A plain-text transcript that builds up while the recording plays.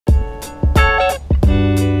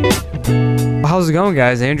how's it going,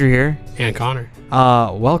 guys? Andrew here. And Connor.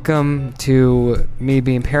 Welcome to me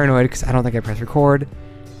being paranoid because I don't think I pressed record.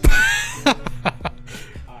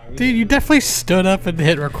 Dude, you definitely stood up and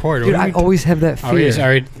hit record. Dude, I always have that fear.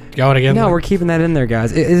 Are we going again? No, we're keeping that in there,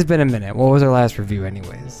 guys. It's been a minute. What was our last review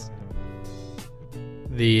anyways?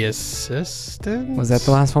 The Assistant? Was that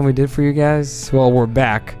the last one we did for you guys? Well, we're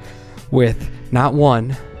back with not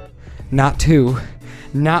one, not two,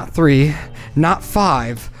 not three, not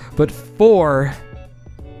five, but 4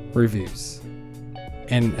 reviews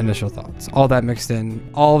and initial thoughts. All that mixed in.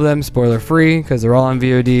 All of them spoiler free because they're all on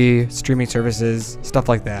VOD, streaming services, stuff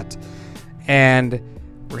like that. And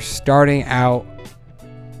we're starting out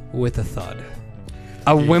with a thud.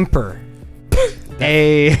 A whimper.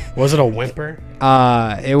 Was it a whimper?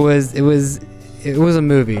 It was a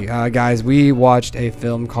movie. Guys, we watched a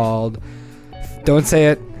film called, don't say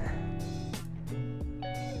it,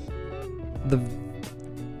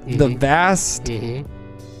 The Vast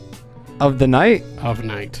of the Night?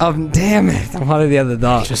 Damn it. I wanted the other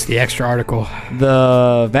dog. Just the extra article.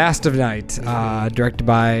 The Vast of Night, directed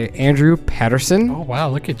by Andrew Patterson. Oh, wow.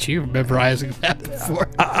 Look at you memorizing that before.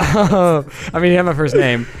 I mean, he had my first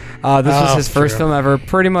name. This was his first film ever.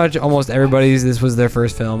 Pretty much almost everybody's, this was their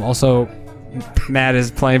first film. Also, Matt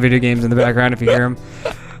is playing video games in the background if you hear him.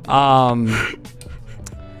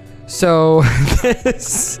 So,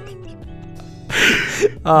 this...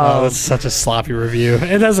 that's such a sloppy review.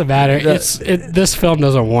 It doesn't matter. This film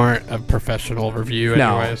doesn't warrant a professional review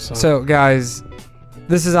anyway. So guys,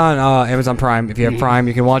 this is on Amazon Prime. If you have Prime,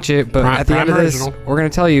 you can watch it. But at the end of this, we're gonna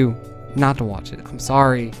tell you not to watch it. I'm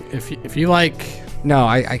sorry. If you like, no,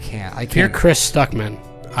 I can't. If you're Chris Stuckman,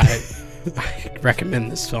 I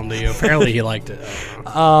recommend this film to you. Apparently, he liked it.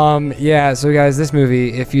 Yeah. So guys, this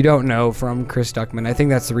movie, if you don't know, from Chris Stuckman, I think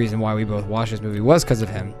that's the reason why we both watched this movie was because of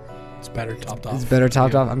him. It's better topped off. It's better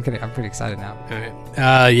topped off. I'm kidding. I'm pretty excited now. All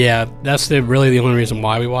right. Yeah, that's really the only reason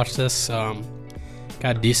why we watched this. Got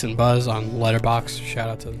a decent buzz on Letterboxd. Shout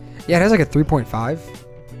out to. Yeah, it has like a 3.5.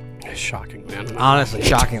 It's shocking, man. Honestly,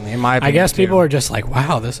 shockingly, in my opinion. I guess people are just like,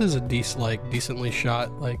 wow, this is a decently shot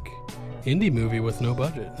indie movie with no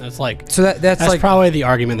budget. That's like. So that's like probably the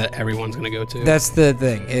argument that everyone's gonna go to. That's the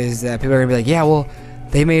thing, is that people are gonna be like, yeah, well,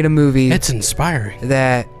 they made a movie. It's inspiring.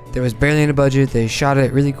 That. There was barely any budget. They shot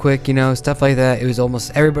it really quick, you know, stuff like that. It was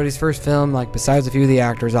almost everybody's first film, like besides a few of the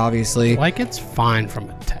actors, obviously. Like, it's fine from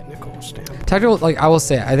a technical standpoint. Technical, like I will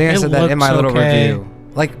say, I think I said that in my little review.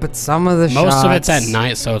 Like, but some of the shots. Most of it's at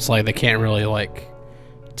night, so it's like they can't really like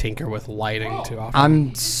tinker with lighting too often.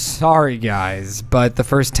 I'm sorry, guys, but the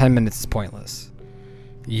first 10 minutes is pointless.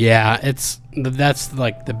 Yeah, that's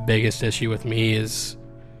like the biggest issue with me is,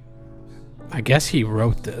 I guess he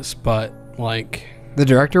wrote this, but like. The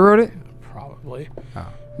director wrote it? Probably. Oh.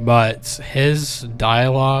 But his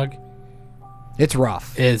dialogue... It's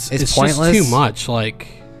rough. It's pointless. Just too much. Like...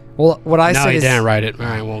 Well, what I said No, he didn't write it. All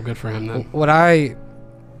right, well, good for him then. What I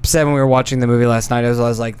said when we were watching the movie last night, I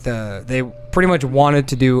was like, they pretty much wanted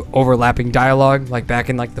to do overlapping dialogue, like back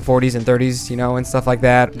in like the 40s and 30s, you know, and stuff like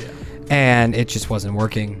that. Yeah. And it just wasn't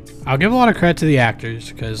working. I'll give a lot of credit to the actors,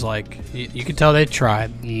 because like, you can tell they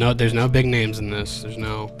tried. No, there's no big names in this. There's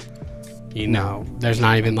no... You know, there's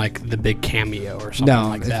not even like the big cameo or something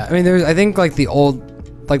like that. I mean, I think like the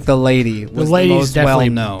lady was the most well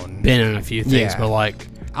known. Been in a few things, but like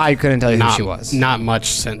I couldn't tell you who she was. Not much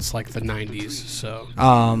since like the 90s. So,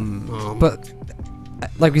 but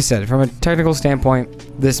like we said, from a technical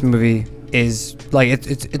standpoint, this movie is like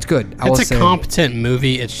it's good. It's a competent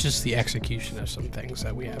movie. It's just the execution of some things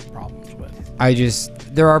that we have problems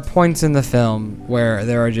with. There are points in the film where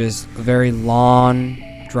there are just very long,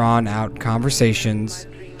 drawn out conversations,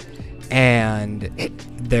 and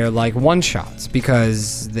they're like one shots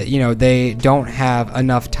because they don't have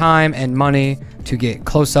enough time and money to get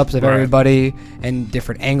close-ups of everybody and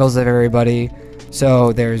different angles of everybody.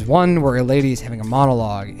 So there's one where a lady is having a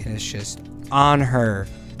monologue and it's just on her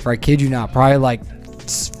for, I kid you not, probably like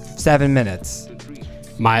 7 minutes.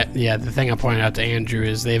 The thing I pointed out to Andrew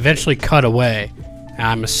is they eventually cut away, and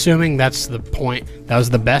I'm assuming that's the point. That was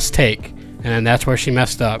the best take. And that's where she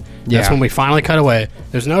messed up. That's when we finally cut away.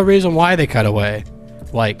 There's no reason why they cut away.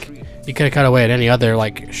 Like, you could have cut away at any other,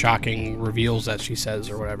 like, shocking reveals that she says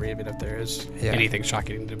or whatever, even if there is anything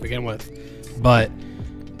shocking to begin with. But,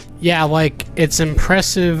 yeah, like, it's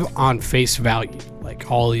impressive on face value. Like,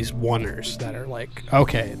 all these oneers that are, like,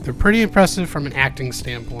 okay, they're pretty impressive from an acting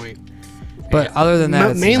standpoint. But other than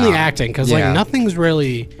that, mainly acting, because, like, nothing's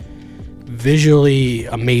really visually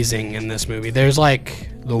amazing in this movie. There's, like...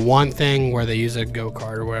 the one thing where they use a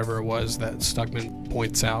go-kart or whatever it was that Stuckman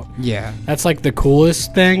points out. Yeah. That's like the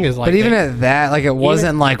coolest thing is like. But even at that, like it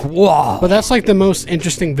wasn't like whoa. But that's like the most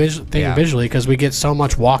interesting thing Yeah. visually because we get so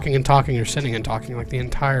much walking and talking or sitting and talking like the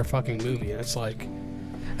entire fucking movie. And it's like.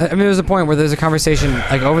 I mean, there's a point where there's a conversation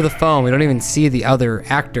like over the phone. We don't even see the other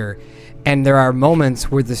actor, and there are moments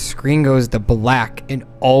where the screen goes to black, and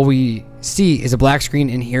all we see is a black screen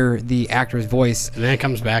and hear the actor's voice. And then it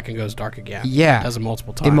comes back and goes dark again. Yeah, It does it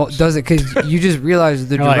multiple times. does it because you just realize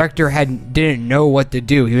the You're director didn't know what to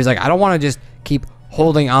do. He was like, I don't want to just keep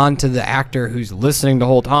holding on to the actor who's listening the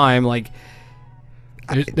whole time. Like,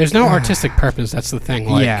 there's no artistic purpose. That's the thing.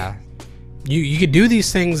 Like, yeah. You could do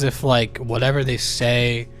these things if like whatever they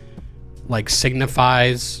say like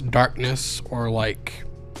signifies darkness or like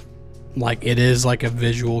it is like a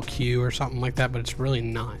visual cue or something like that, but it's really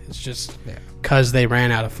not. It's just because they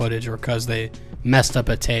ran out of footage or because they messed up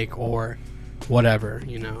a take or whatever,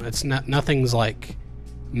 you know. It's not, nothing's like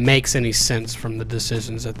makes any sense from the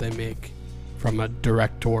decisions that they make from a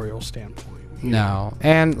directorial standpoint. No.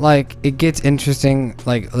 And like it gets interesting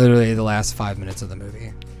like literally the last 5 minutes of the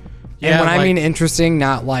movie. Yeah, and when I like- mean interesting,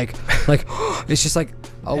 not like it's just like,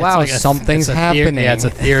 oh wow, like something's happening. Yeah, it's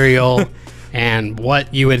ethereal, and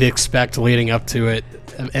what you would expect leading up to it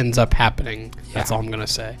ends up happening. That's all I'm gonna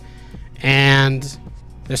say. And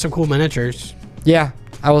there's some cool miniatures. Yeah,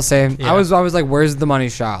 I will say. Yeah. I was like, where's the money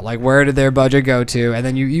shot? Like, where did their budget go to? And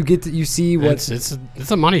then you get to, you see what. It's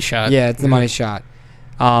a money shot. Yeah, it's the money shot.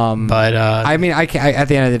 But I mean, at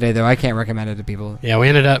the end of the day, though, I can't recommend it to people. yeah, we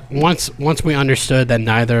ended up once we understood that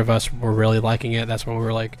neither of us were really liking it. That's when we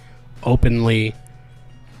were like openly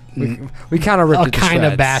We kind of ripped it to kind of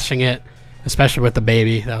shreds. bashing it, especially with the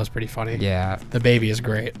baby. That was pretty funny. Yeah, The baby is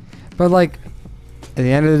great. but like, at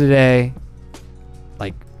the end of the day,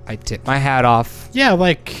 like, I tip my hat off. Yeah,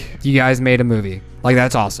 like You guys made a movie. Like,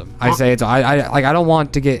 that's awesome. I say it's. I don't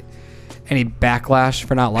want to get any backlash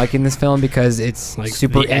for not liking this film because it's like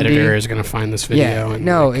super the indie. editor is gonna find this video. Yeah, and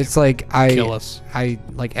no, like, it's like kill us. I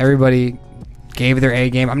like everybody gave their A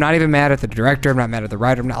game. I'm not even mad at the director. I'm not mad at the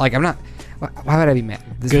writer. I'm not. Why would I be mad?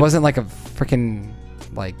 This Good. wasn't like a freaking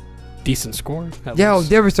like. Decent score. at Yo, least.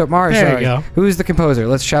 there was Mario. There you Sorry. go. Who's the composer?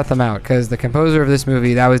 Let's shout them out because the composer of this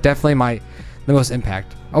movie that was definitely the most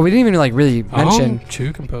impact. Oh, we didn't even like really mention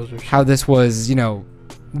two composers. how this was. You know,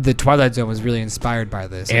 the Twilight Zone was really inspired by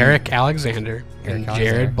this. Eric Alexander and Eric Jared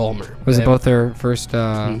Alexander. Bulmer. Was it They- both their first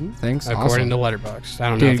things? According Awesome. to Letterboxd. I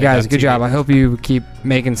don't know. if Dude, they've guys, done good job. TV. I hope you keep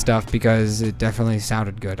making stuff because it definitely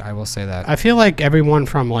sounded good. I will say that. I feel like everyone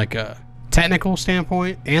from like a technical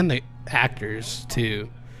standpoint and the actors too.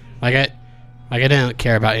 Like I didn't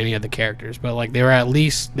care about any of the characters, but like they at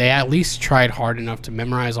least tried hard enough to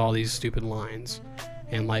memorize all these stupid lines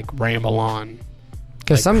and like ramble on.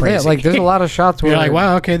 Because like crazy. there's a lot of shots where You're like,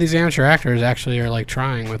 wow, okay, these amateur actors actually are like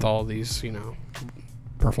trying with all these,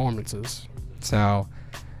 performances. So,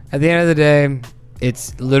 at the end of the day,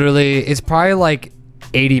 it's probably like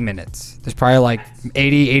 80 minutes. There's probably like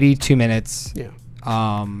 82 minutes. Yeah.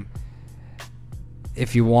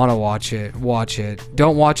 If you want to watch it, watch it.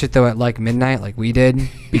 Don't watch it though at like midnight, like we did,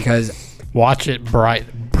 because Watch it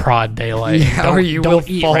broad daylight. Yeah, or you will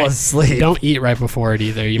eat fall right, asleep. Don't eat right before it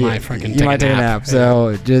either. You might fucking you might take a nap.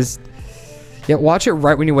 So just watch it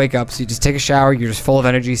right when you wake up. So you just take a shower. You're just full of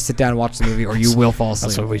energy. Sit down and watch the movie, or you will fall asleep.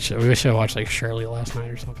 That's what we should have watched like Shirley last night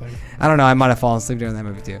or something. I don't know. I might have fallen asleep during that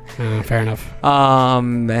movie too. Fair enough.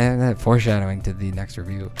 And that foreshadowing to the next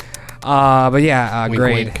review. But yeah, Wink,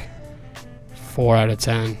 grade. wink. 4 out of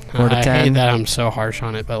 10. 4 out of I 10. hate that I'm so harsh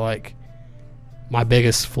on it, but like my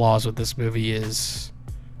biggest flaws with this movie is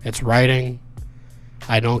its writing.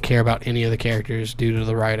 I don't care about any of the characters due to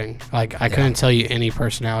the writing. Like I couldn't tell you any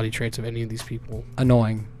personality traits of any of these people.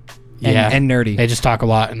 Annoying. Yeah, And nerdy. They just talk a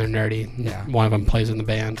lot and they're nerdy. Yeah. One of them plays in the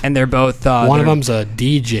band. And they're both. One of them's a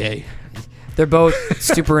DJ. They're both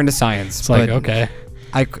super into science. It's like but okay.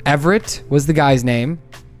 Everett was the guy's name.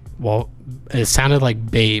 Well, it sounded like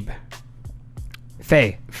Babe.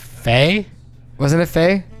 Faye. Faye? Wasn't it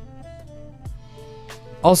Faye?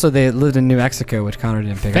 Also, they lived in New Mexico, which Connor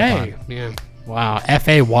didn't pick up Faye. on. Yeah. Wow.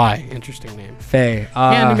 Fay. Interesting name. Faye.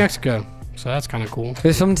 Yeah, New Mexico. So that's kind of cool. It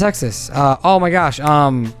was from Texas. Oh my gosh.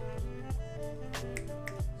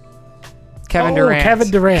 Kevin Durant.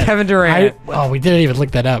 Kevin Durant. Kevin Durant. We didn't even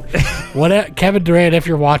look that up. Kevin Durant, if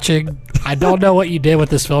you're watching, I don't know what you did with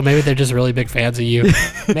this film. Maybe they're just really big fans of you.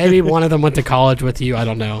 Maybe one of them went to college with you. I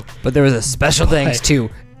don't know. But there was a special thanks too.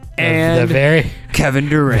 And the very Kevin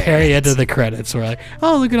Durant. very end of the credits, we're like,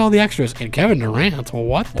 oh, look at all the extras. And Kevin Durant. Well,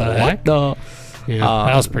 what the heck? the? Yeah,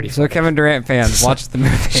 that was pretty So Kevin Durant fans, watch the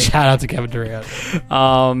movie. Shout out to Kevin Durant.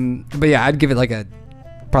 But yeah, I'd give it like a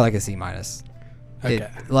probably like a C minus. Okay.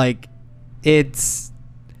 It's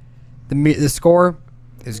the score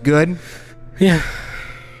is good. Yeah.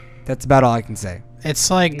 That's about all I can say.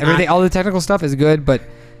 It's like Everything, all the technical stuff is good, but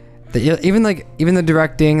even the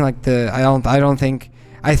directing,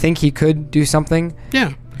 I think he could do something.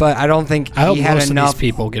 Yeah. But I don't think I hope he had most enough. of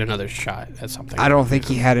these people get another shot at something. I don't think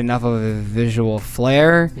he had enough of a visual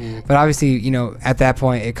flair. But obviously, at that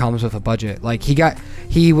point, it comes with a budget. Like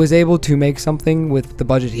he was able to make something with the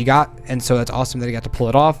budget he got, and so that's awesome that he got to pull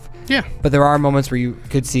it off. Yeah. But there are moments where you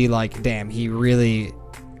could see, like, damn, he really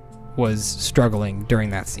was struggling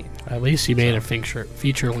during that scene. At least he made a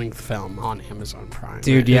feature-length film on Amazon Prime.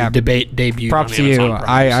 Dude, yeah. Debut. Props to you.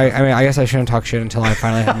 I mean, I guess I shouldn't talk shit until I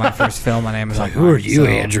finally have my first film on Amazon. Who are you,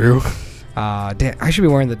 Andrew? Damn, I should be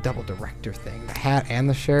wearing the double director thing, the hat and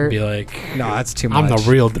the shirt. Be like, no, that's too much. I'm the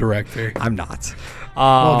real director. I'm not.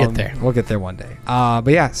 We'll get there. We'll get there one day. But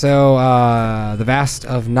yeah, so The Vast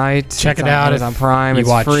of Night. Check it out. It's on Prime.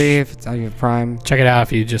 It's free if it's on your Prime. Check it out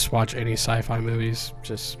if you just watch any sci-fi movies.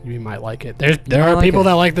 You might like it. There are people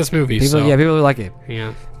that like this movie. People really like it.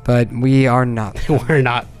 Yeah. But we are not. We're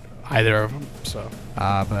not either of them. So.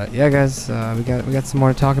 But yeah, guys, we got some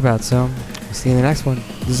more to talk about. So we'll see you in the next one.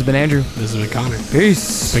 This has been Andrew. This has been Connor.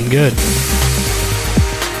 Peace. It's been good.